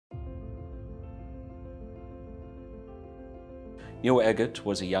Neil Aggett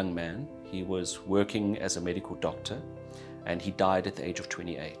was a young man. He was working as a medical doctor and he died at the age of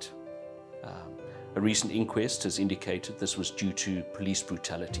 28. A recent inquest has indicated this was due to police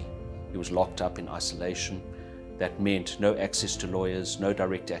brutality. He was locked up in isolation. That meant no access to lawyers, no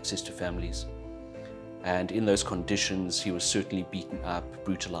direct access to families. And in those conditions, he was certainly beaten up,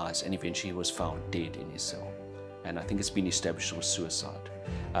 brutalized, and eventually he was found dead in his cell. And I think it's been established it was suicide,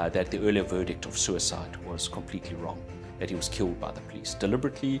 that the earlier verdict of suicide was completely wrong, that he was killed by the police,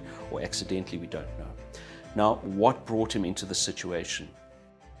 deliberately or accidentally, we don't know. Now, what brought him into this situation?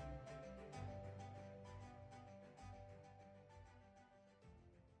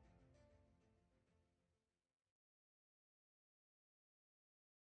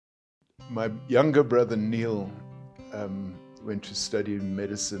 My younger brother Neil went to study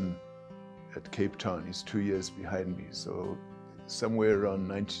medicine at Cape Town. He's 2 years behind me. So somewhere around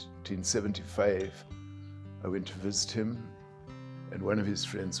 1975, I went to visit him, and one of his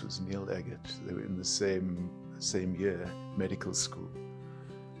friends was Neil Aggett. They were in the same year, medical school.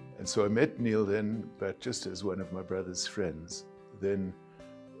 And so I met Neil then, but just as one of my brother's friends. Then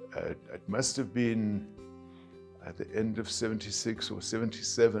it must have been at the end of 76 or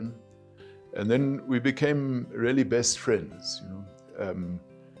 77. And then we became really best friends, you know.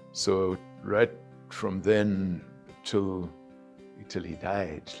 So right from then till he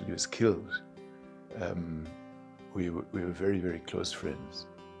died, till he was killed, we were very, very close friends.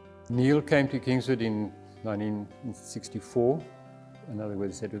 Neil came to Kingswood in 1964. In other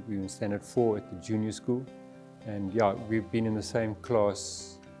words, he said we were in Standard 4 at the junior school. And yeah, we've been in the same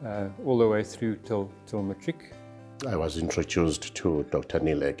class all the way through till matric. I was introduced to Dr.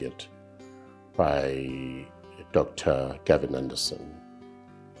 Neil Aggett by Dr. Gavin Anderson,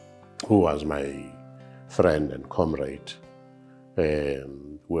 who was my friend and comrade. We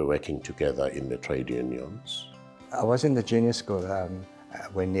were working together in the trade unions. I was in the junior school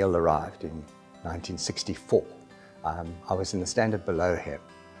when Neil arrived in 1964. I was in the standard below him,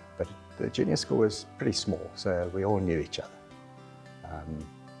 but the junior school was pretty small, so we all knew each other. And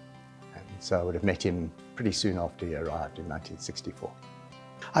so I would have met him pretty soon after he arrived in 1964.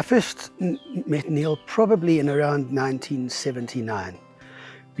 I first met Neil probably in around 1979,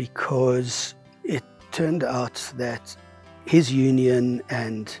 because it turned out that his union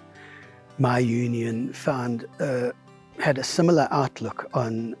and my union had a similar outlook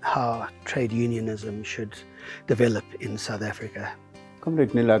on how trade unionism should develop in South Africa.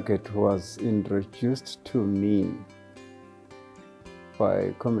 Comrade Neil Aggett was introduced to me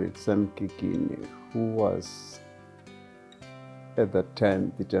by Comrade Sam Kikini, who was at that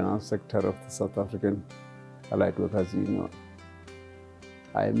time the General Secretary of the South African Allied Workers Union.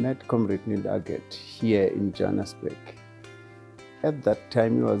 I met Comrade Neil Aggett here in Johannesburg. At that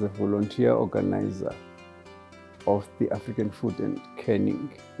time, he was a volunteer organizer of the African Food and Canning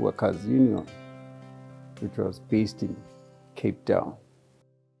Workers Union, which was based in Cape Town.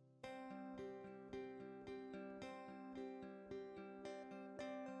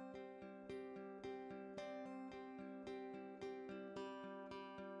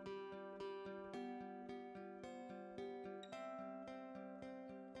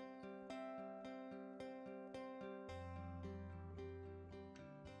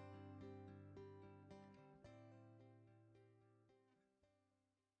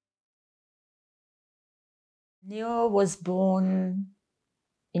 Neil was born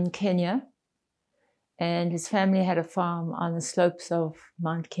in Kenya, and his family had a farm on the slopes of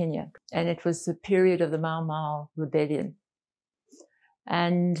Mount Kenya, and it was the period of the Mau Mau rebellion.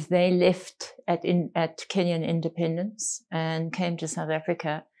 And they left at Kenyan independence and came to South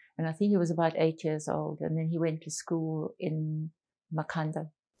Africa, and I think he was about 8 years old, and then he went to school in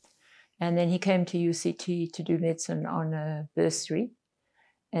Makanda. And then he came to UCT to do medicine on a bursary,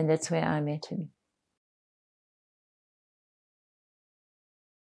 and that's where I met him.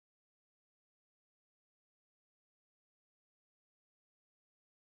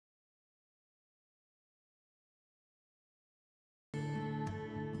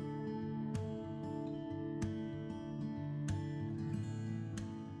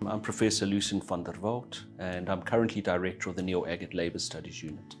 I'm Professor Lucien van der Walt, and I'm currently Director of the Neil Aggett Labour Studies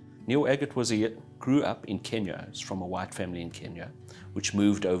Unit. Neil Aggett grew up in Kenya. He's from a white family in Kenya, which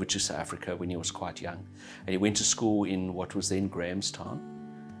moved over to South Africa when he was quite young. And he went to school in what was then Grahamstown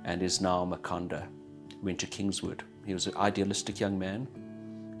and is now Makanda. He went to Kingswood. He was an idealistic young man.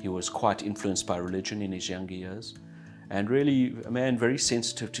 He was quite influenced by religion in his younger years, and really a man very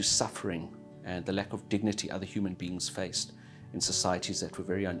sensitive to suffering and the lack of dignity other human beings faced in societies that were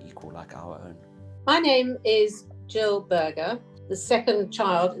very unequal like our own. My name is Jill Berger, the second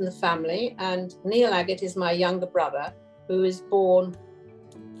child in the family, and Neil Aggett is my younger brother, who was born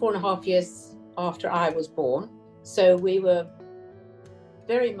 4.5 years after I was born. So we were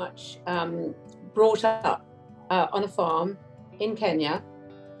very much brought up on a farm in Kenya,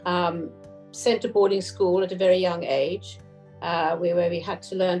 sent to boarding school at a very young age, where we had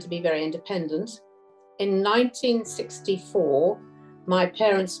to learn to be very independent. In 1964, my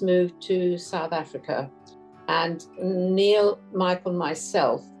parents moved to South Africa, and Neil, Michael, and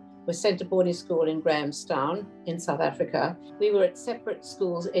myself were sent to boarding school in Grahamstown in South Africa. We were at separate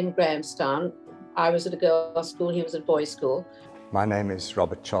schools in Grahamstown. I was at a girls' school, he was at a boys' school. My name is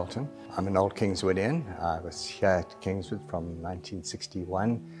Robert Charlton. I'm an old Kingswoodian. I was here at Kingswood from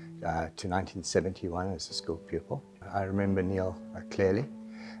 1961 to 1971 as a school pupil. I remember Neil clearly,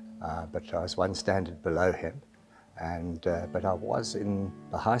 but I was one standard below him. But I was in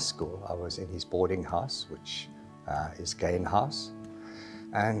the high school. I was in his boarding house, which is Gain House.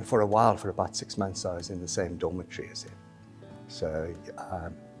 And for a while, for about 6 months, I was in the same dormitory as him. So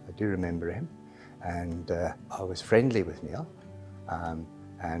I do remember him. And I was friendly with Neil,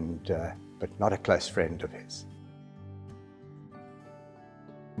 but not a close friend of his.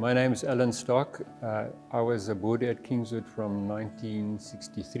 My name is Alan Stark. I was a boarder at Kingswood from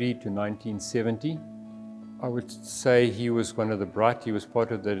 1963 to 1970. I would say he was one of the bright. He was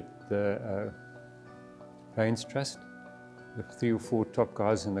part of the Brains Trust, the 3 or 4 top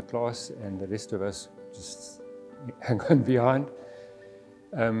guys in the class, and the rest of us just hang on behind.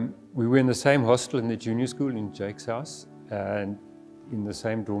 We were in the same hostel in the junior school in Jake's house, and in the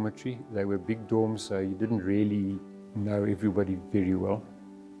same dormitory. They were big dorms, so you didn't really know everybody very well.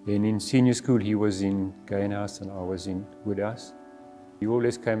 Then in senior school, he was in Gain House and I was in Woodhouse. He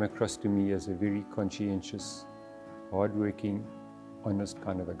always came across to me as a very conscientious, hardworking, honest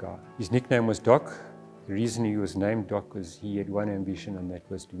kind of a guy. His nickname was Doc. The reason he was named Doc was he had one ambition, and that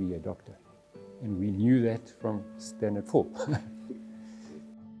was to be a doctor. And we knew that from Standard 4.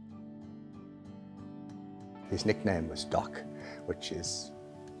 His nickname was Doc, which is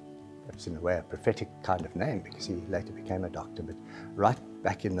perhaps in a way a prophetic kind of name, because he later became a doctor. But right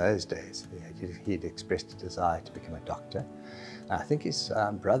back in those days, he'd expressed a desire to become a doctor. I think his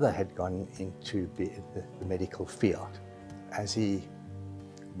brother had gone into the medical field. As he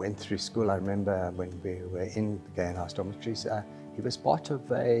went through school, I remember when we were in the Gain House dormitories, he was part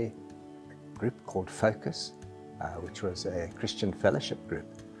of a group called Focus, which was a Christian fellowship group,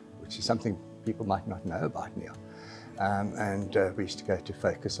 which is something people might not know about Neil. We used to go to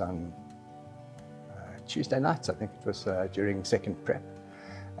Focus on Tuesday nights, I think it was during second prep.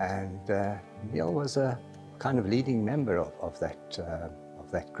 And Neil was a kind of leading member of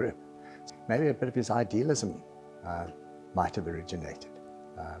that group. Maybe a bit of his idealism might have originated.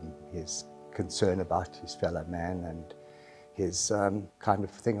 His concern about his fellow man and his kind of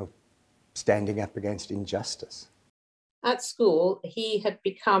thing of standing up against injustice. At school, he had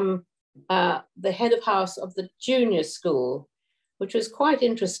become the head of house of the junior school, which was quite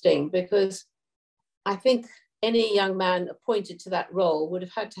interesting because I think any young man appointed to that role would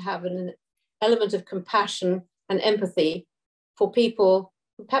have had to have an element of compassion and empathy for people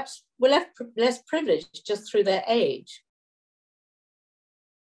who perhaps were less privileged just through their age.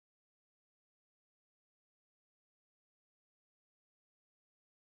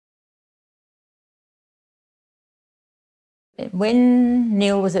 When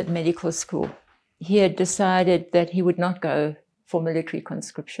Neil was at medical school, he had decided that he would not go for military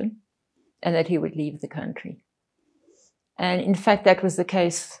conscription and that he would leave the country. And in fact, that was the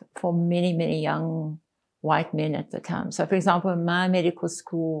case for many, many young white men at the time. So for example, in my medical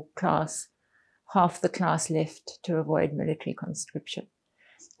school class, half the class left to avoid military conscription.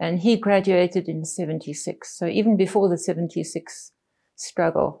 And he graduated in 76. So even before the 76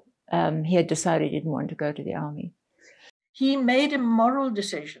 struggle, he had decided he didn't want to go to the army. He made a moral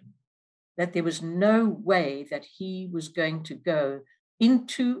decision that there was no way that he was going to go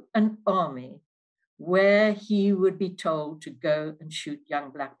into an army where he would be told to go and shoot young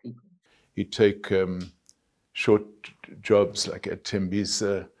black people. He'd take short jobs like at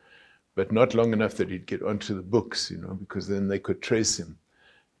Tembisa, but not long enough that he'd get onto the books, you know, because then they could trace him.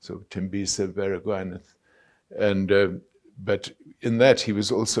 So Tembisa, Baragwanath. And but in that he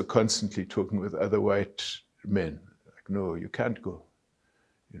was also constantly talking with other white men. No, you can't go.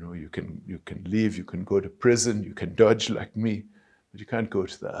 You know, you can leave, you can go to prison, you can dodge like me, but you can't go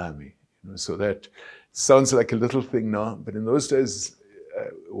to the army. You know, so that sounds like a little thing now, but in those days,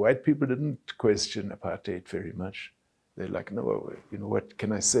 white people didn't question apartheid very much. They're like, no, you know, what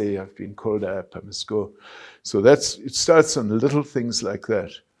can I say? I've been called up, I must go. So it starts on little things like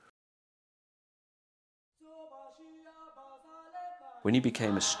that. When he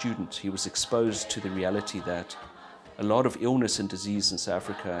became a student, he was exposed to the reality that A lot of illness and disease in South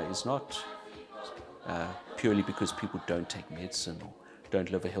Africa is not purely because people don't take medicine or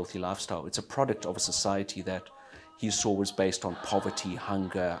don't live a healthy lifestyle. It's a product of a society that he saw was based on poverty,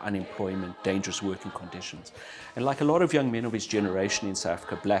 hunger, unemployment, dangerous working conditions. And like a lot of young men of his generation in South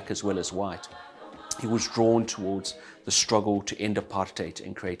Africa, black as well as white, he was drawn towards the struggle to end apartheid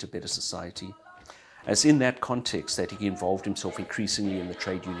and create a better society. It's in that context that he involved himself increasingly in the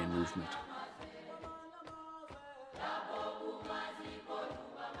trade union movement.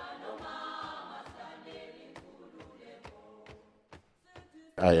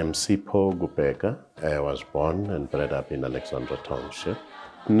 I am Sipho Gupeka. I was born and bred up in Alexandra Township.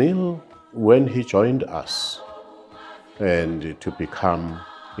 Neil, when he joined us and to become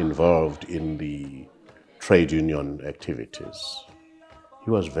involved in the trade union activities, he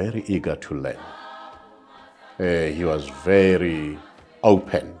was very eager to learn. He was very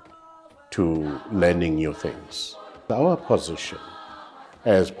open to learning new things. Our position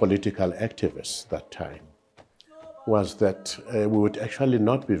as political activists that time was that we would actually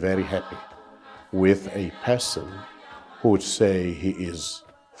not be very happy with a person who would say he is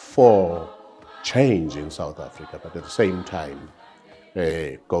for change in South Africa, but at the same time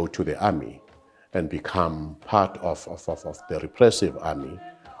go to the army and become part of the repressive army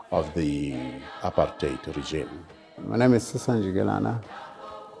of the apartheid regime. My name is Susan Jigelana,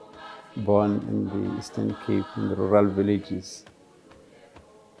 born in the Eastern Cape in the rural villages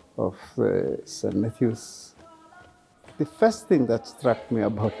of St. Matthews. The first thing that struck me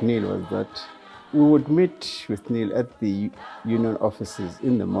about Neil was that we would meet with Neil at the union offices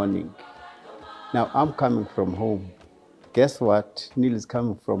in the morning. Now I'm coming from home. Guess what? Neil is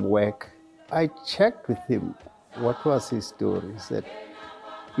coming from work. I checked with him what was his story.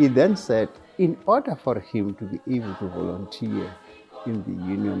 He then said, in order for him to be able to volunteer in the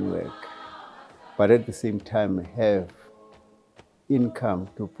union work, but at the same time have income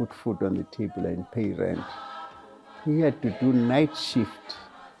to put food on the table and pay rent, he had to do night shift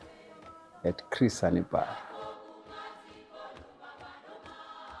at Chris Bar.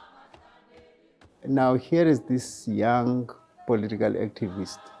 Now here is this young political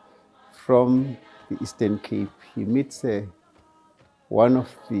activist from the Eastern Cape. He meets one of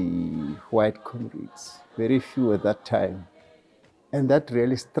the white comrades, very few at that time, and that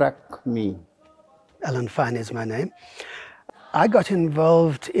really struck me. Alan Fine is my name. I got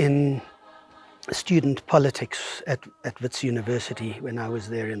involved in student politics at Wits University when I was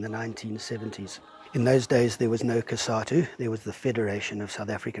there in the 1970s. In those days there was no COSATU, there was the Federation of South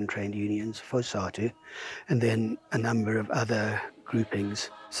African Trade Unions, FOSATU, and then a number of other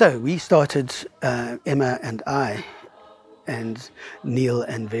groupings. So we started, Emma and I, and Neil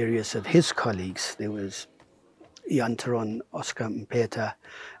and various of his colleagues, there was Yantaron, Oscar Mpeta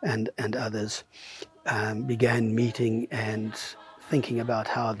and others, began meeting and thinking about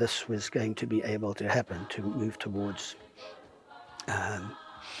how this was going to be able to happen, to move towards a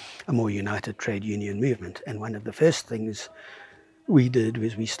more united trade union movement. And one of the first things we did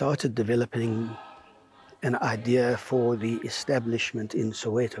was we started developing an idea for the establishment in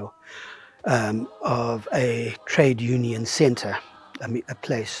Soweto of a trade union center,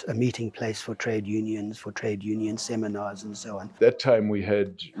 a meeting place for trade unions, for trade union seminars and so on. At that time we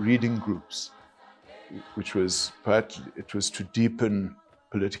had reading groups, which was partly, it was to deepen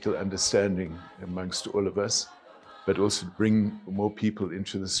political understanding amongst all of us, but also to bring more people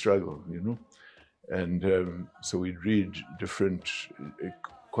into the struggle, you know. And so we'd read different,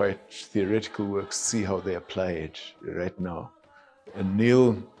 quite theoretical works, see how they apply it right now. And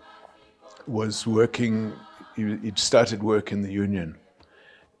Neil was working, he'd started work in the union,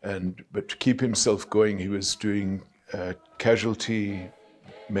 but to keep himself going, he was doing casualty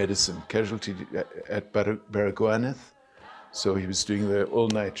medicine, casualty at Baragwanath. So he was doing the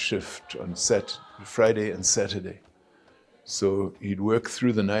all-night shift on Friday and Saturday. So he'd work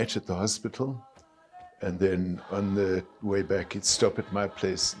through the night at the hospital, and then on the way back, he'd stop at my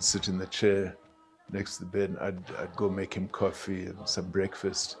place and sit in the chair next to the bed. I'd go make him coffee and some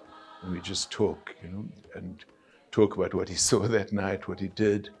breakfast, and we'd just talk, you know, and talk about what he saw that night, what he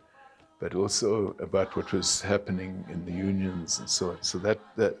did, but also about what was happening in the unions and so on. So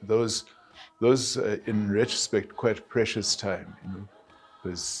those in retrospect, quite precious time, you know,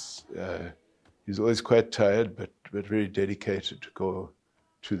 because he was always quite tired, but very dedicated to go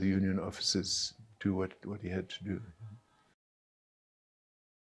to the union offices, do what he had to do.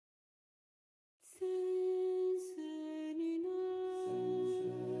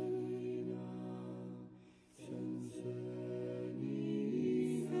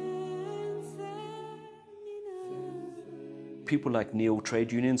 people like Neil, trade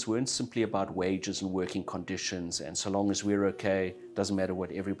unions weren't simply about wages and working conditions, and so long as we're okay, doesn't matter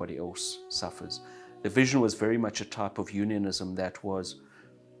what everybody else suffers. The vision was very much a type of unionism that was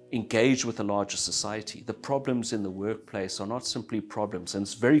engaged with the larger society. The problems in the workplace are not simply problems, and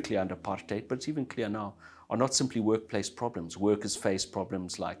it's very clear under apartheid, but it's even clear now, are not simply workplace problems. Workers face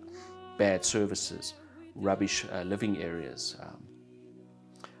problems like bad services, rubbish living areas,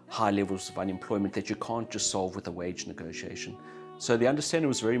 high levels of unemployment that you can't just solve with a wage negotiation. So the understanding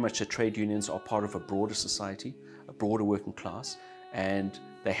was very much that trade unions are part of a broader society, a broader working class, and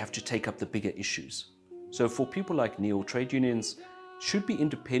they have to take up the bigger issues. So for people like Neil, trade unions should be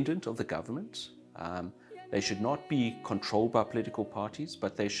independent of the government. They should not be controlled by political parties,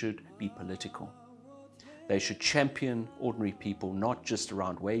 but they should be political. They should champion ordinary people, not just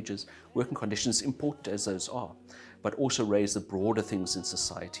around wages, working conditions, important as those are, but also raise the broader things in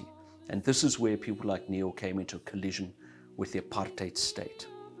society. And this is where people like Neil came into a collision with the apartheid state.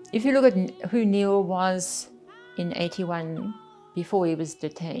 If you look at who Neil was in '81, before he was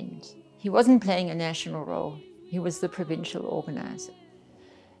detained, he wasn't playing a national role. He was the provincial organizer.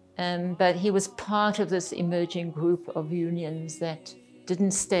 But he was part of this emerging group of unions that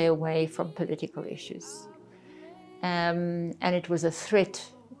didn't stay away from political issues. And it was a threat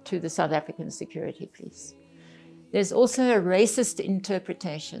to the South African security police. There's also a racist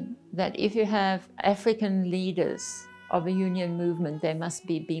interpretation that if you have African leaders of a union movement, they must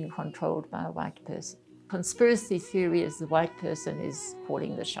be being controlled by a white person. Conspiracy theory is the white person is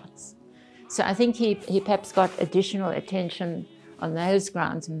calling the shots. So I think he perhaps got additional attention on those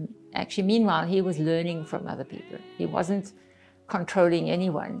grounds. Actually, meanwhile, he was learning from other people. He wasn't controlling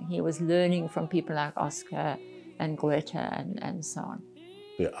anyone. He was learning from people like Oscar and Greta and so on.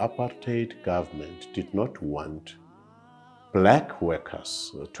 The apartheid government did not want black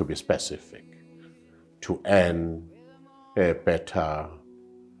workers, to be specific, to earn better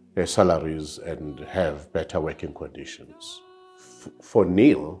salaries and have better working conditions. For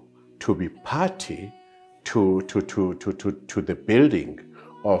Neil to be party to the building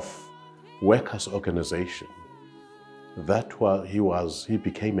of workers' organization, he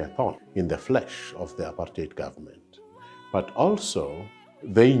became a thorn in the flesh of the apartheid government. But also,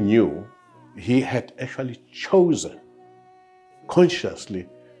 they knew he had actually consciously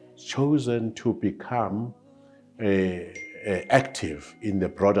chosen to become active in the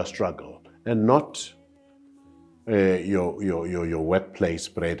broader struggle and not your workplace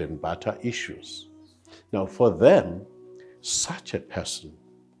bread and butter issues. Now, for them, such a person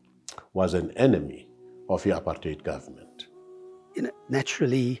was an enemy of the apartheid government.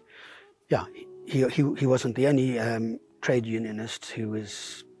 Naturally, yeah, he wasn't the only trade unionist who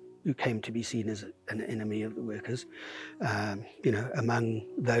came to be seen as an enemy of the workers. Among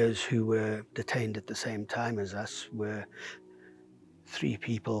those who were detained at the same time as us were 3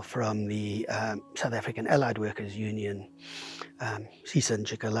 people from the South African Allied Workers Union, Sisa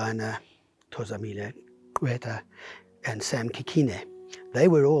Njikalana, Thozamile Gweta, and Sam Kikine. They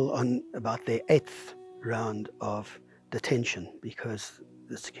were all on about their 8th round of detention because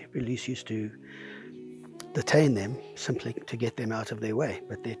the security police used to detain them simply to get them out of their way.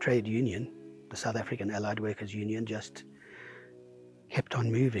 But their trade union, the South African Allied Workers Union, just kept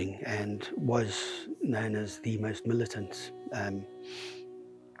on moving and was known as the most militant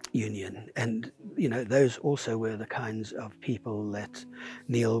union. And, those also were the kinds of people that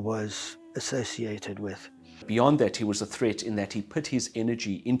Neil was associated with. Beyond that, he was a threat in that he put his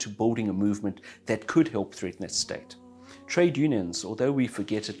energy into building a movement that could help threaten that state. Trade unions, although we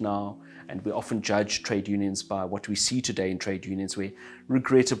forget it now, and we often judge trade unions by what we see today in trade unions, where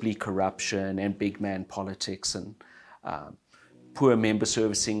regrettably corruption and big man politics and poor member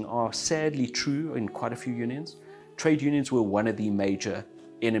servicing are sadly true in quite a few unions. Trade unions were one of the major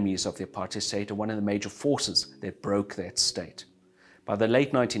enemies of the apartheid state and one of the major forces that broke that state. By the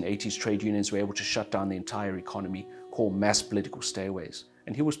late 1980s, trade unions were able to shut down the entire economy, call mass political stayaways,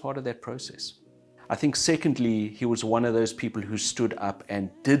 and he was part of that process. I think secondly, he was one of those people who stood up and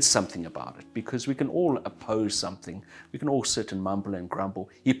did something about it, because we can all oppose something. We can all sit and mumble and grumble.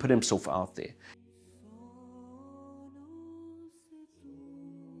 He put himself out there.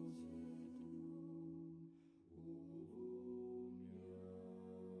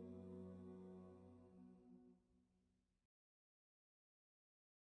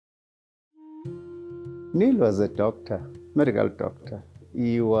 Neil was a doctor, medical doctor.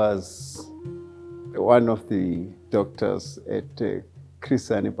 He was one of the doctors at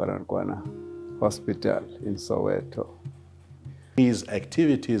Krisani Baragwana Hospital in Soweto. His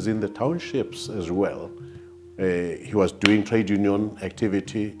activities in the townships as well. He was doing trade union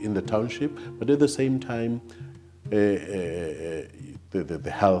activity in the township, but at the same time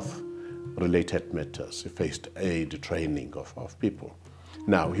the health-related matters. He faced aid training of people.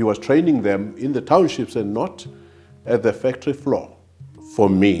 Now, he was training them in the townships and not at the factory floor. For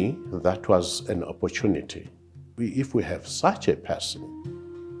me, that was an opportunity. If we have such a person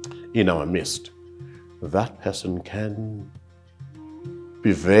in our midst, that person can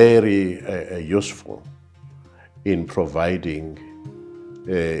be very useful in providing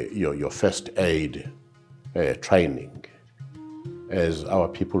your first aid training as our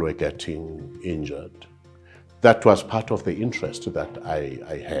people were getting injured. That was part of the interest that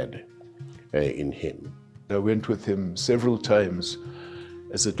I had in him. I went with him several times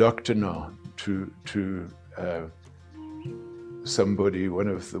as a doctor now to somebody, one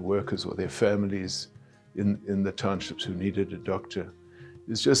of the workers or their families in the townships who needed a doctor.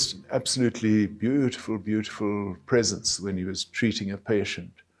 It's just absolutely beautiful, beautiful presence when he was treating a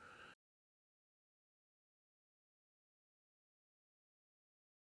patient.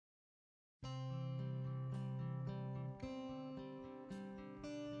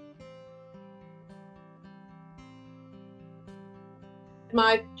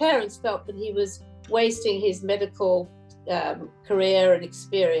 My parents felt that he was wasting his medical career and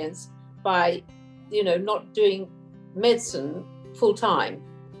experience by, not doing medicine full time.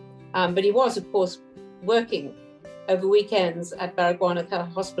 But he was, of course, working over weekends at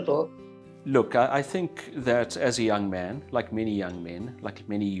Baragwanath Hospital. Look, I think that as a young man, like many young men, like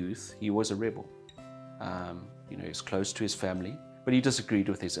many youth, he was a rebel. He was close to his family, but he disagreed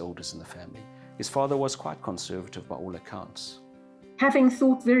with his elders in the family. His father was quite conservative by all accounts. Having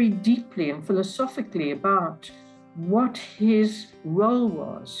thought very deeply and philosophically about what his role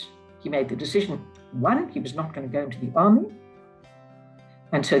was, he made the decision, one, he was not going to go into the army.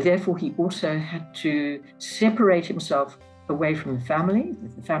 And so therefore he also had to separate himself away from the family.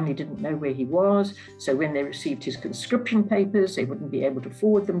 The family didn't know where he was. So when they received his conscription papers, they wouldn't be able to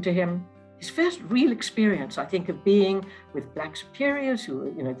forward them to him. His first real experience, I think, of being with black superiors who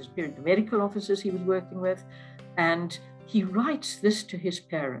were, the medical officers he was working with. And he writes this to his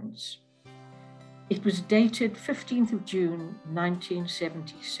parents. It was dated 15th of June,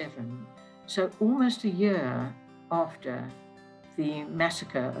 1977. So almost a year after the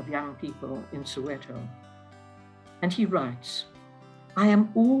massacre of young people in Soweto. And he writes, I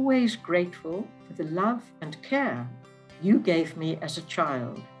am always grateful for the love and care you gave me as a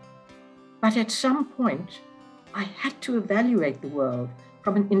child. But at some point, I had to evaluate the world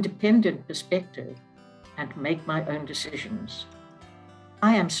from an independent perspective and make my own decisions.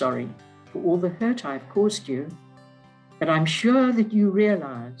 I am sorry for all the hurt I've caused you, but I'm sure that you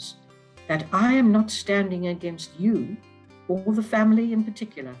realize that I am not standing against you or the family in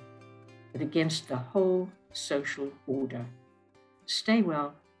particular, but against the whole social order. Stay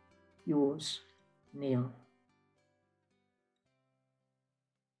well, yours, Neil.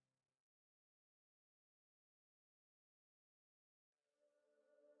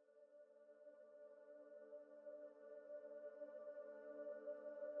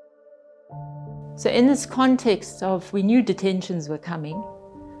 So in this context of, we knew detentions were coming.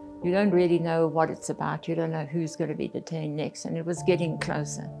 You don't really know what it's about. You don't know who's going to be detained next, and it was getting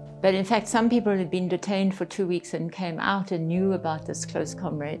closer. But in fact, some people had been detained for 2 weeks and came out and knew about this close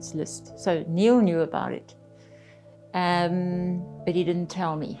comrades list. So Neil knew about it, but he didn't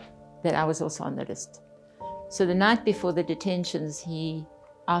tell me that I was also on the list. So the night before the detentions, he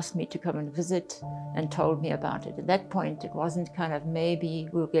asked me to come and visit and told me about it. At that point, it wasn't kind of maybe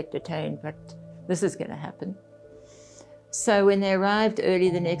we'll get detained, but this is going to happen. So when they arrived early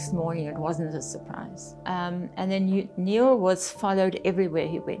the next morning, it wasn't a surprise. And then Neil was followed everywhere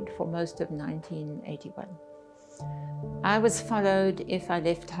he went for most of 1981. I was followed if I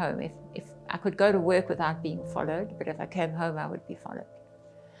left home. If I could go to work without being followed, but if I came home, I would be followed.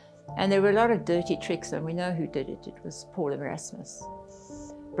 And there were a lot of dirty tricks, and we know who did it. It was Paul Erasmus.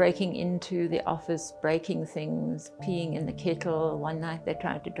 Breaking into the office, breaking things, peeing in the kettle. One night they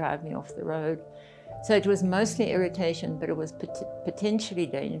tried to drive me off the road. So it was mostly irritation, but it was potentially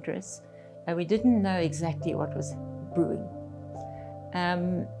dangerous, and we didn't know exactly what was brewing.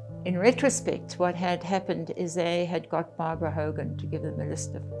 In retrospect, what had happened is they had got Barbara Hogan to give them a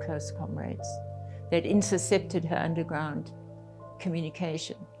list of close comrades. They'd intercepted her underground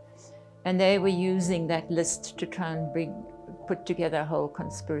communication, and they were using that list to try and put together a whole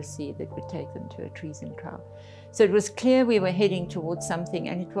conspiracy that would take them to a treason trial. So it was clear we were heading towards something,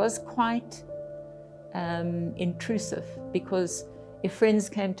 and it was quite intrusive, because if friends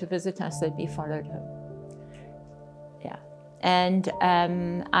came to visit us, they'd be followed home. Yeah, and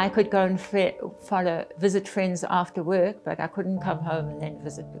I could go and visit friends after work, but I couldn't come home and then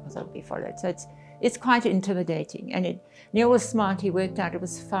visit because I'd be followed. So it's quite intimidating. And Neil was smart. He worked out it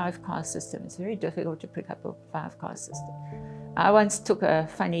was a 5-caste system. It's very difficult to pick up a 5-caste system. I once took a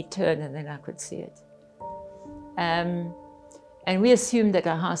funny turn and then I could see it. And we assumed that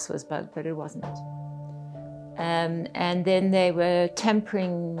our house was bugged, but it wasn't. And then they were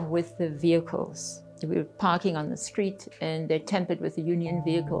tampering with the vehicles. We were parking on the street and they tampered with the union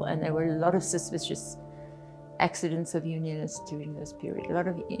vehicle, and there were a lot of suspicious accidents of unionists during this period. A lot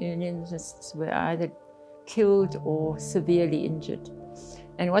of unionists were either killed or severely injured.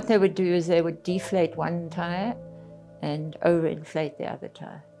 And what they would do is they would deflate one tire and overinflate the other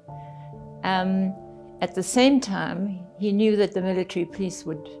tire. At the same time, he knew that the military police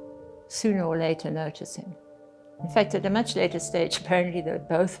would sooner or later notice him. In fact, at a much later stage, apparently they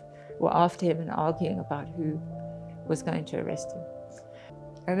both were after him and arguing about who was going to arrest him.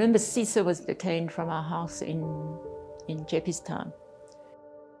 I remember Caesar was detained from our house in Jeppystown.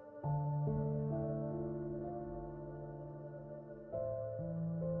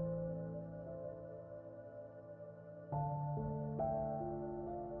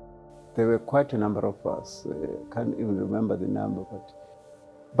 There were quite a number of us. I can't even remember the number, but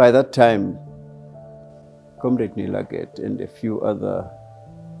by that time, Comrade Neil Aggett and a few other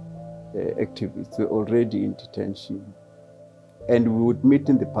activists were already in detention. And we would meet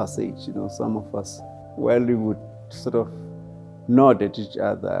in the passage, some of us, while we would sort of nod at each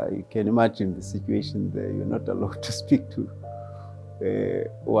other. You can imagine the situation there. You're not allowed to speak to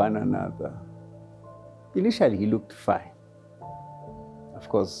one another. Initially, he looked fine. Of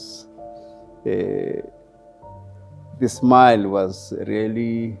course, the smile was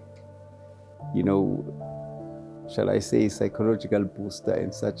really, shall I say, psychological booster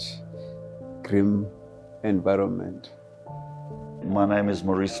in such grim environment. My name is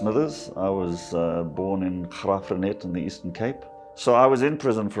Maurice Smithers. I was born in Graaff-Reinet in the Eastern Cape. So I was in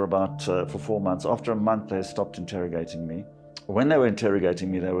prison for about 4 months. After a month, they stopped interrogating me. When they were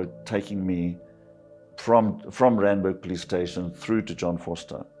interrogating me, they were taking me from Randburg Police Station through to John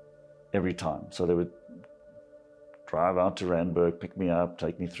Vorster every time. So they would drive out to Randburg, pick me up,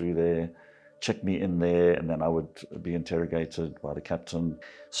 take me through there, check me in there, and then I would be interrogated by the captain.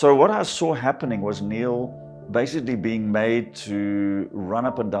 So what I saw happening was Neil basically being made to run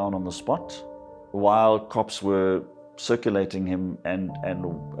up and down on the spot while cops were circulating him, and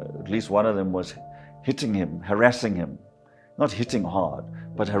at least one of them was hitting him, harassing him. Not hitting hard,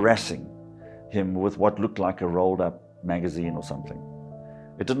 but harassing him with what looked like a rolled up magazine or something.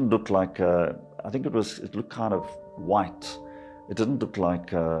 It didn't look like, I think it looked kind of white. It didn't look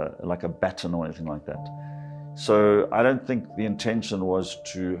like a baton or anything like that. So I don't think the intention was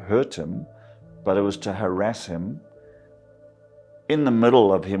to hurt him, but it was to harass him in the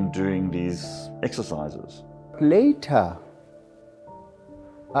middle of him doing these exercises. Later,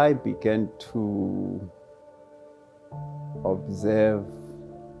 I began to observe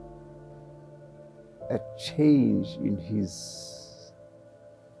a change in his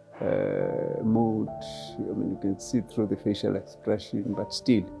mood. I mean, you can see through the facial expression, but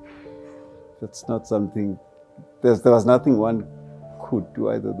still, that's not something, there was nothing one could do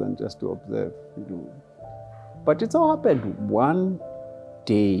other than just to observe. But it all happened one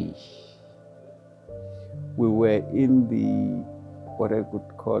day. We were in the, what I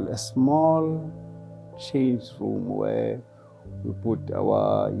could call a small change room where we put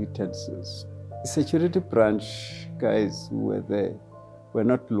our utensils. The security branch guys who were there were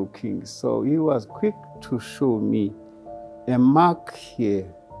not looking, so he was quick to show me a mark here,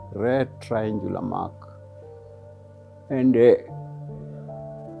 red triangular mark. And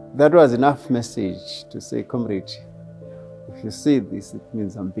that was enough message to say, comrade, if you see this, it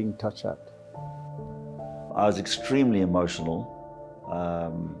means I'm being tortured. I was extremely emotional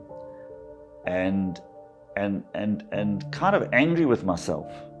and kind of angry with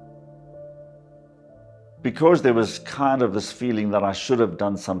myself, because there was kind of this feeling that I should have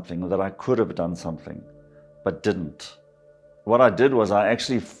done something, that I could have done something, but didn't. What I did was I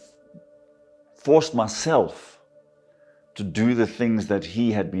actually forced myself to do the things that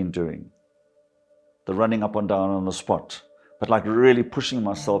he had been doing. The running up and down on the spot, but like really pushing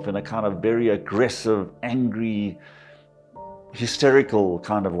myself in a kind of very aggressive, angry, hysterical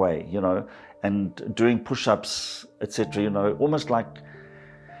kind of way, and doing push-ups, etc., almost like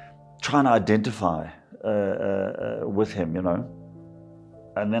trying to identify with him,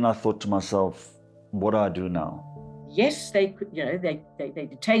 And then I thought to myself, what do I do now? Yes, they could, they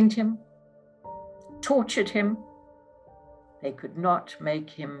detained him, tortured him. They could not make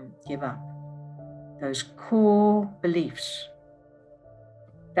him give up those core beliefs.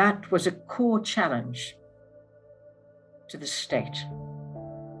 That was a core challenge to the state.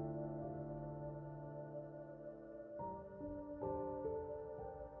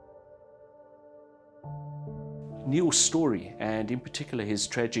 Neil's story, and in particular his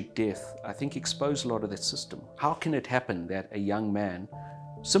tragic death, I think exposed a lot of that system. How can it happen that a young man,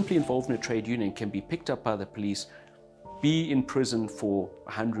 simply involved in a trade union, can be picked up by the police, be in prison for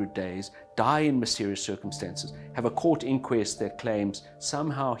 100 days, die in mysterious circumstances, have a court inquest that claims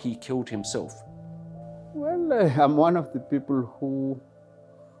somehow he killed himself? Well, I'm one of the people who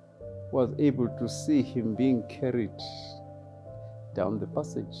was able to see him being carried down the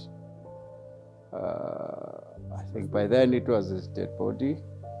passage. I think by then it was his dead body.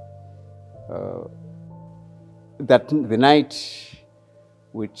 That the night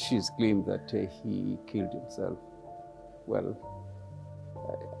which is claimed that he killed himself. Well,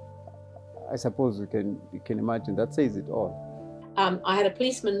 I suppose you can imagine that says it all. I had a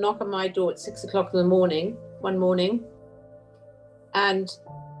policeman knock on my door at 6 o'clock in the morning, one morning, and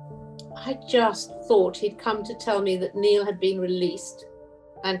I just thought he'd come to tell me that Neil had been released,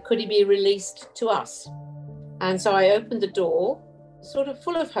 and could he be released to us? And so I opened the door, sort of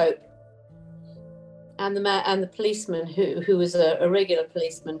full of hope. And the policeman, who was a regular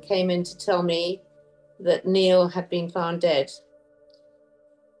policeman, came in to tell me that Neil had been found dead.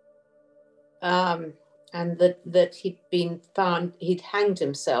 And that he'd hanged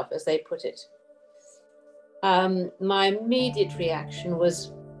himself, as they put it. My immediate reaction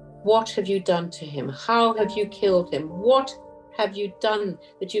was, what have you done to him? How have you killed him? What have you done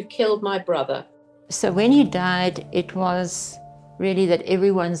that you've killed my brother? So when he died, it was really that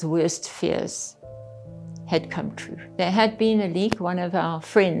everyone's worst fears had come true. There had been a leak. One of our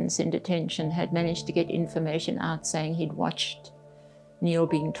friends in detention had managed to get information out saying he'd watched Neil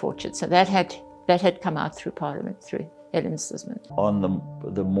being tortured. So that had come out through Parliament, through Helen Sisman. On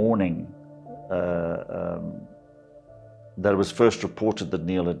the morning that it was first reported that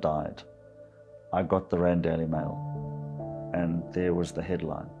Neil had died, I got the Rand Daily Mail, and there was the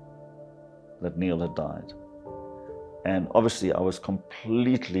headline that Neil had died. And obviously I was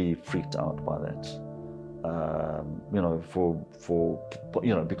completely freaked out by that.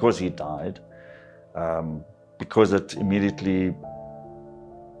 Because he died, because it immediately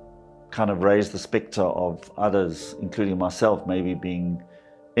kind of raised the spectre of others, including myself, maybe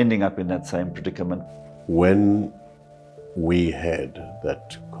ending up in that same predicament. When we heard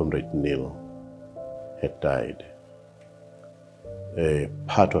that Comrade Neil had died, a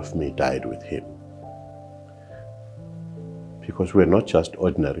part of me died with him. Because we're not just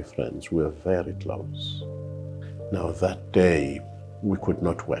ordinary friends, we're very close. Now that day, we could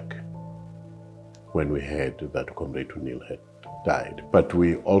not work when we heard that Comrade Neil had died. But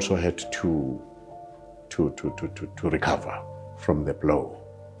we also had to recover from the blow.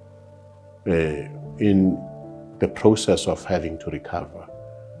 In the process of having to recover,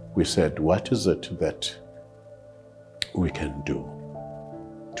 we said, what is it that we can do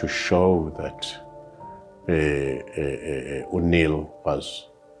to show that Neil was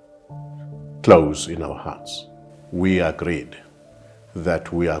close in our hearts? We agreed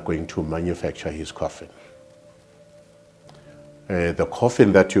that we are going to manufacture his coffin. The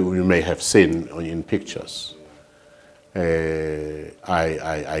coffin that you may have seen in pictures,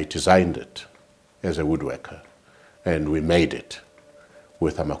 I designed it as a woodworker, and we made it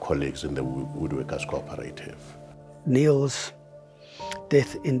with my colleagues in the Woodworkers Cooperative. Neil's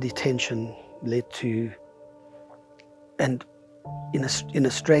death in detention led to, and in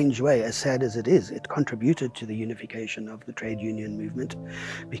a strange way, as sad as it is, it contributed to the unification of the trade union movement,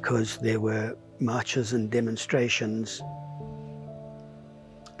 because there were marches and demonstrations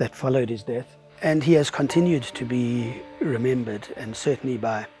that followed his death. And he has continued to be remembered, and certainly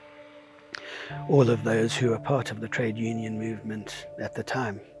by all of those who were part of the trade union movement at the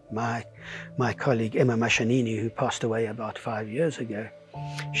time. My colleague Emma Mashanini, who passed away about 5 years ago,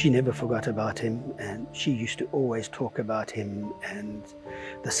 she never forgot about him, and she used to always talk about him and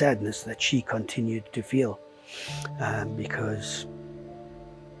the sadness that she continued to feel because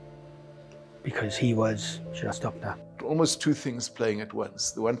he was, should I stop now? Almost two things playing at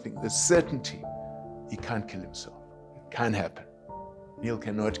once. The one thing, the certainty, he can't kill himself. It can't happen. Neil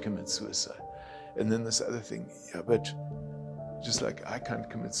cannot commit suicide. And then this other thing, yeah, but just like I can't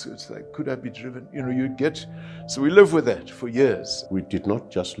commit suicide, could I be driven? You know, you'd get, so we live with that for years. We did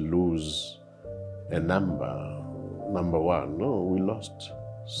not just lose a number one, no, we lost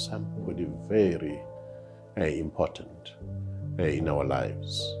somebody very important in our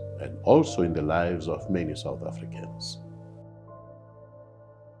lives, and also in the lives of many South Africans.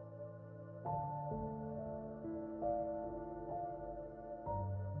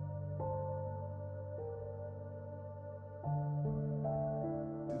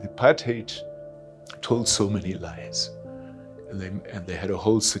 Apartheid told so many lies, and they had a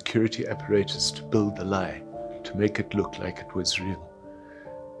whole security apparatus to build the lie, to make it look like it was real.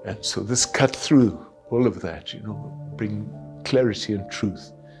 And so this cut through all of that, bring clarity and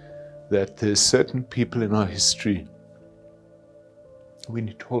truth, that there's certain people in our history we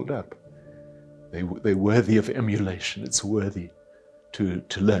need to hold up. They're worthy of emulation. It's worthy to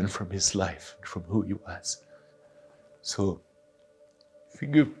learn from his life, from who he was. So,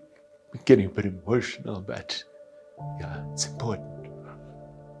 forgive me getting a bit emotional, but yeah, it's important.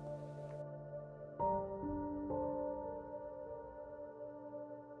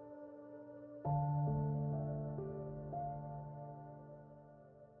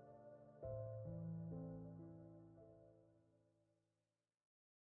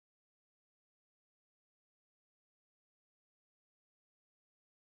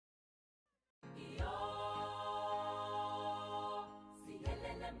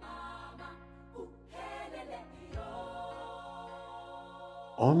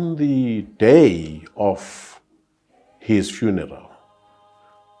 On the day of his funeral,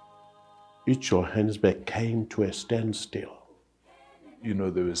 Johannesburg came to a standstill.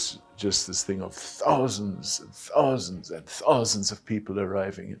 There was just this thing of thousands and thousands and thousands of people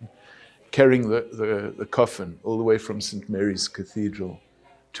arriving and carrying the coffin all the way from St. Mary's Cathedral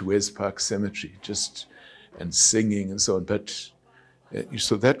to Wes Park Cemetery, and singing and so on. But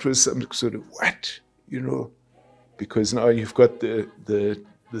so that was some sort of what, because now you've got the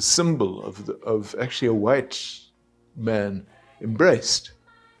symbol of actually a white man embraced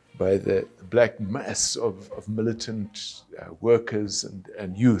by the black mass of militant workers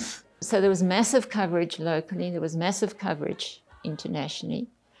and youth. So there was massive coverage locally, there was massive coverage internationally.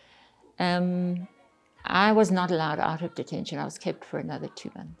 I was not allowed out of detention. I was kept for another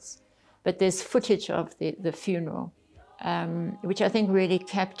 2 months. But there's footage of the funeral, which I think really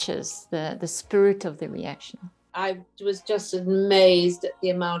captures the spirit of the reaction. I was just amazed at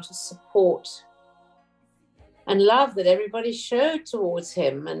the amount of support and love that everybody showed towards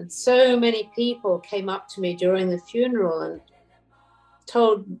him. And so many people came up to me during the funeral and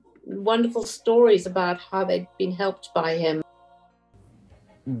told wonderful stories about how they'd been helped by him.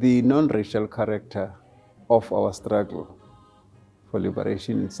 The non-racial character of our struggle for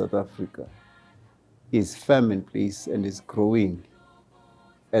liberation in South Africa is firm in place and is growing.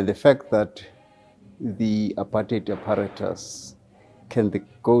 And the fact that the apartheid apparatus can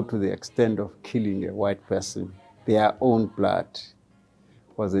go to the extent of killing a white person, their own blood,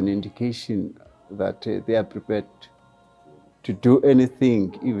 was an indication that they are prepared to do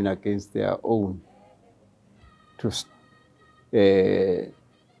anything, even against their own, to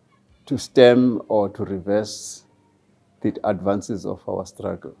stem or to reverse the advances of our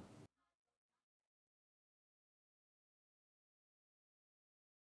struggle.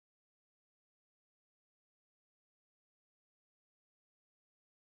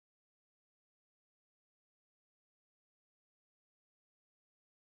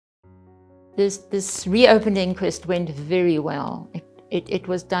 This reopened inquest went very well. It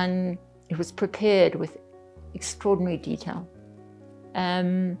was done, it was prepared with extraordinary detail.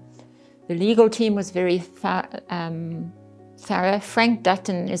 The legal team was very thorough. Frank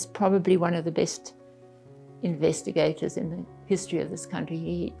Dutton is probably one of the best investigators in the history of this country.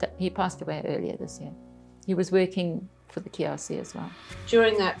 He passed away earlier this year. He was working for the TRC as well.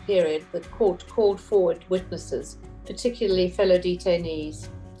 During that period, the court called forward witnesses, particularly fellow detainees.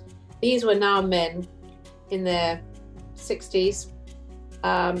 These were now men in their 60s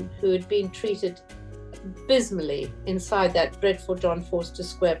who had been treated abysmally inside that dreadful John Forster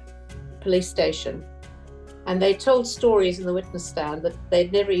Square police station. And they told stories in the witness stand that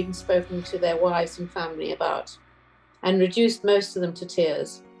they'd never even spoken to their wives and family about, and reduced most of them to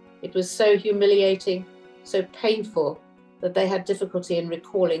tears. It was so humiliating, so painful, that they had difficulty in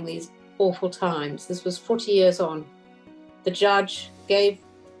recalling these awful times. This was 40 years on. The judge gave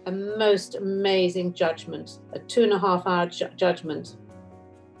a most amazing judgment, a 2.5-hour judgment,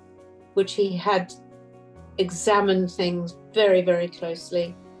 which he had examined things very, very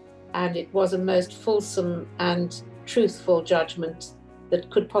closely. And it was a most fulsome and truthful judgment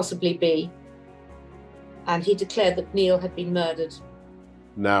that could possibly be. And he declared that Neil had been murdered.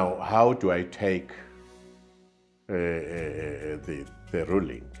 Now, how do I take the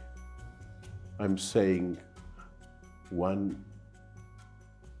ruling? I'm saying, one,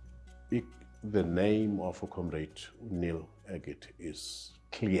 the name of a comrade Neil Aggett is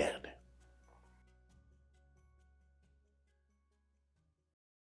cleared.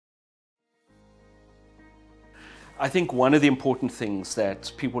 I think one of the important things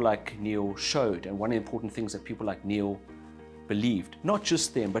that people like Neil showed, and one of the important things that people like Neil believed, not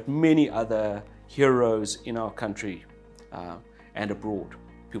just them, but many other heroes in our country and abroad,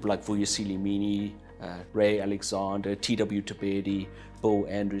 people like Vuyisile Mini, Ray Alexander, T.W. Tabedi, Bill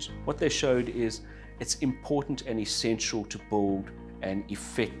Andrews. What they showed is it's important and essential to build an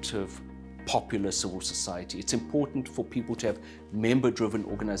effective, popular civil society. It's important for people to have member-driven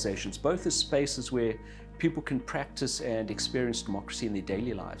organizations, both as spaces where people can practice and experience democracy in their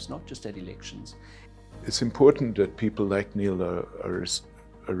daily lives, not just at elections. It's important that people like Neil are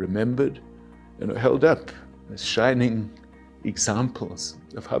remembered and are held up as shining examples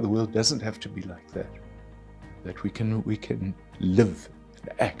of how the world doesn't have to be like that. That we can live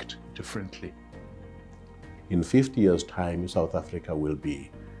and act differently. In 50 years' time, South Africa will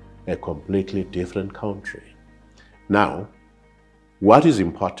be a completely different country. Now, what is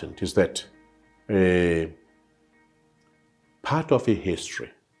important is that part of a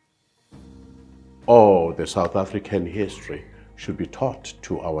history, or the South African history, should be taught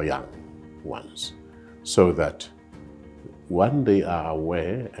to our young ones, so that one, they are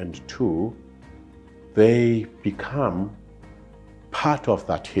aware, and two, they become part of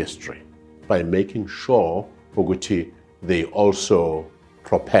that history by making sure Boguti, they also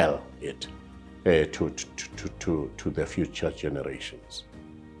propel it to the future generations.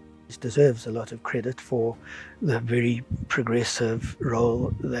 He deserves a lot of credit for the very progressive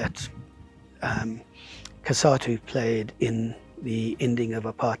role that Cosatu played in the ending of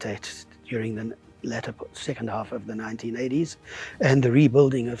apartheid during the latter second half of the 1980s and the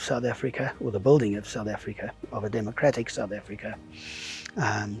rebuilding of South Africa, or the building of South Africa, of a democratic South Africa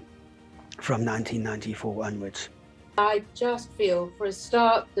from 1994 onwards. I just feel, for a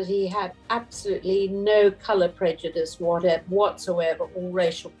start, that he had absolutely no colour prejudice whatsoever, or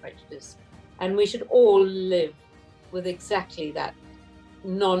racial prejudice. And we should all live with exactly that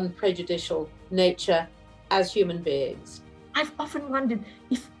non-prejudicial nature as human beings. I've often wondered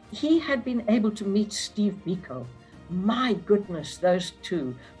if he had been able to meet Steve Biko, my goodness, those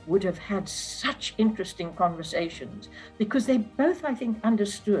two would have had such interesting conversations, because they both, I think,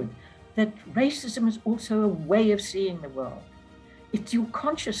 understood that racism is also a way of seeing the world. It's your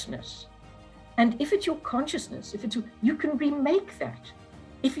consciousness. And if it's your consciousness, you can remake that.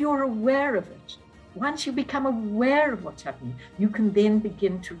 If you're aware of it, once you become aware of what's happening, you can then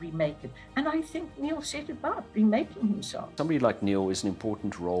begin to remake it. And I think Neil set about remaking himself. Somebody like Neil is an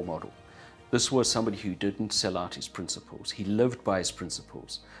important role model. This was somebody who didn't sell out his principles. He lived by his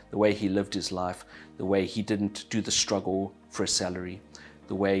principles. The way he lived his life, the way he didn't do the struggle for a salary,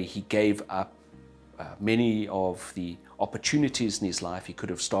 the way he gave up many of the opportunities in his life. He could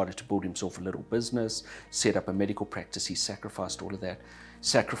have started to build himself a little business, set up a medical practice. He sacrificed all of that,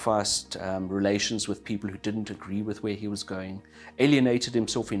 sacrificed relations with people who didn't agree with where he was going, alienated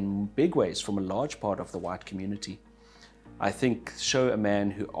himself in big ways from a large part of the white community. I think show a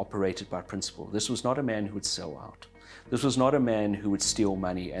man who operated by principle. This was not a man who would sell out. This was not a man who would steal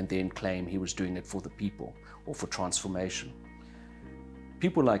money and then claim he was doing it for the people or for transformation.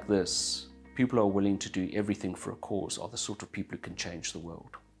 People like this, people who are willing to do everything for a cause, are the sort of people who can change the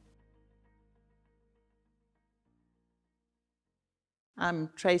world. I'm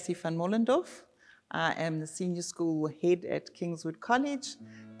Tracy van Mollendorf. I am the senior school head at Kingswood College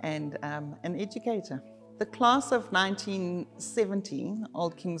and an educator. The class of 1970,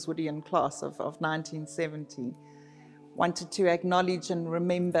 Old Kingswoodian class of 1970, wanted to acknowledge and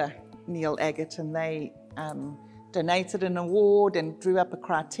remember Neil Aggett, and they donated an award and drew up a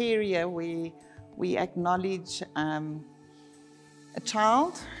criteria where we acknowledge a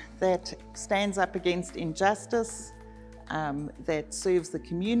child that stands up against injustice, that serves the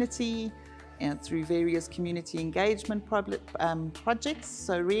community and through various community engagement projects.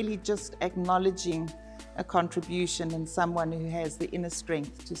 So really just acknowledging a contribution and someone who has the inner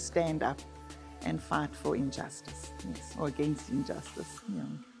strength to stand up and fight for injustice, yes, or against injustice. Yeah.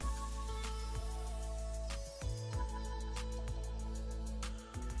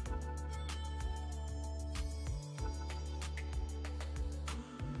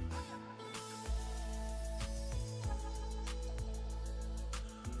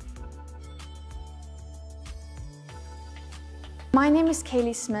 My name is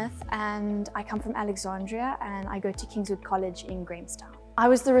Kaylee Smith and I come from Alexandria and I go to Kingswood College in Grahamstown. I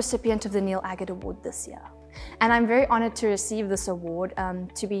was the recipient of the Neil Aggett Award this year and I'm very honoured to receive this award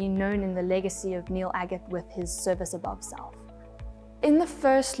to be known in the legacy of Neil Aggett with his service above self. In the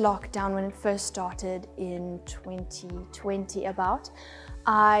first lockdown, when it first started in 2020 about,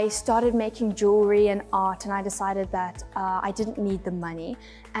 I started making jewelry and art, and I decided that I didn't need the money.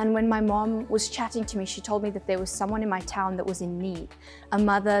 And when my mom was chatting to me, she told me that there was someone in my town that was in need, a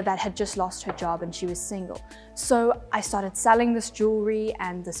mother that had just lost her job and she was single. So I started selling this jewelry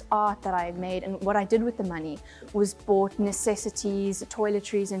and this art that I made, and what I did with the money was bought necessities,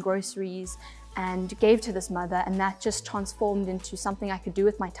 toiletries and groceries and gave to this mother, and that just transformed into something I could do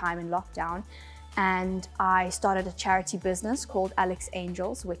with my time in lockdown. And I started a charity business called Alex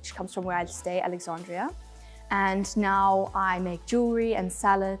Angels, which comes from where I stay, Alexandria. And now I make jewelry and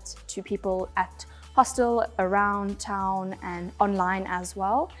sell it to people at hostel, around town, and online as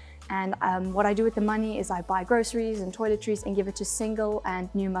well. And what I do with the money is I buy groceries and toiletries and give it to single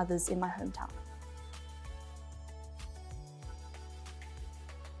and new mothers in my hometown.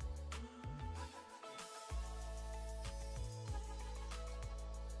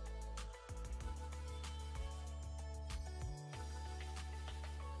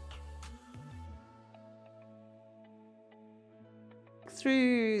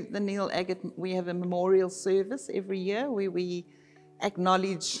 Through the Neil Aggett, we have a memorial service every year where we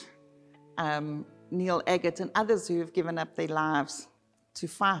acknowledge Neil Aggett and others who have given up their lives to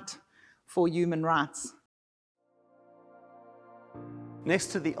fight for human rights. Next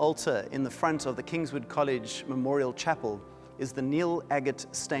to the altar in the front of the Kingswood College Memorial Chapel is the Neil Aggett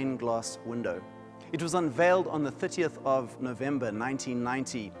stained glass window. It was unveiled on the 30th of November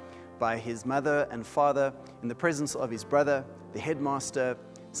 1990 by his mother and father in the presence of his brother, the headmaster,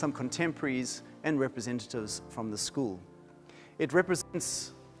 some contemporaries and representatives from the school. It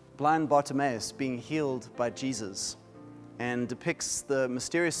represents blind Bartimaeus being healed by Jesus and depicts the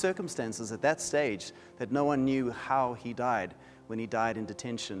mysterious circumstances at that stage that no one knew how he died when he died in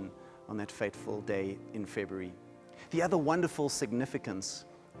detention on that fateful day in February. The other wonderful significance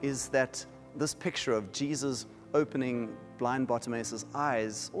is that this picture of Jesus opening blind Bartimaeus'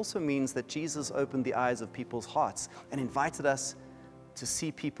 eyes also means that Jesus opened the eyes of people's hearts and invited us to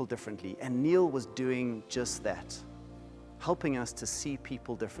see people differently. And Neil was doing just that, helping us to see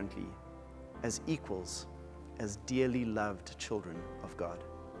people differently, as equals, as dearly loved children of God.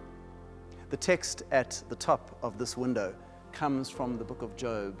 The text at the top of this window comes from the book of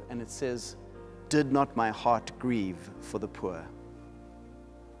Job, and it says, "Did not my heart grieve for the poor?"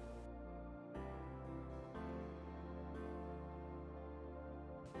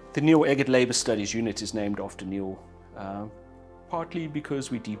 The Neil Aggett Labour Studies Unit is named after Neil, partly because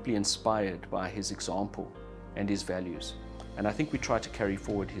we're deeply inspired by his example and his values. And I think we try to carry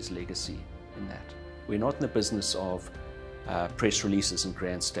forward his legacy in that. We're not in the business of press releases and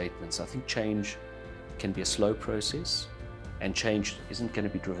grand statements. I think change can be a slow process, and change isn't going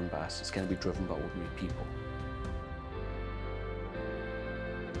to be driven by us, it's going to be driven by ordinary people.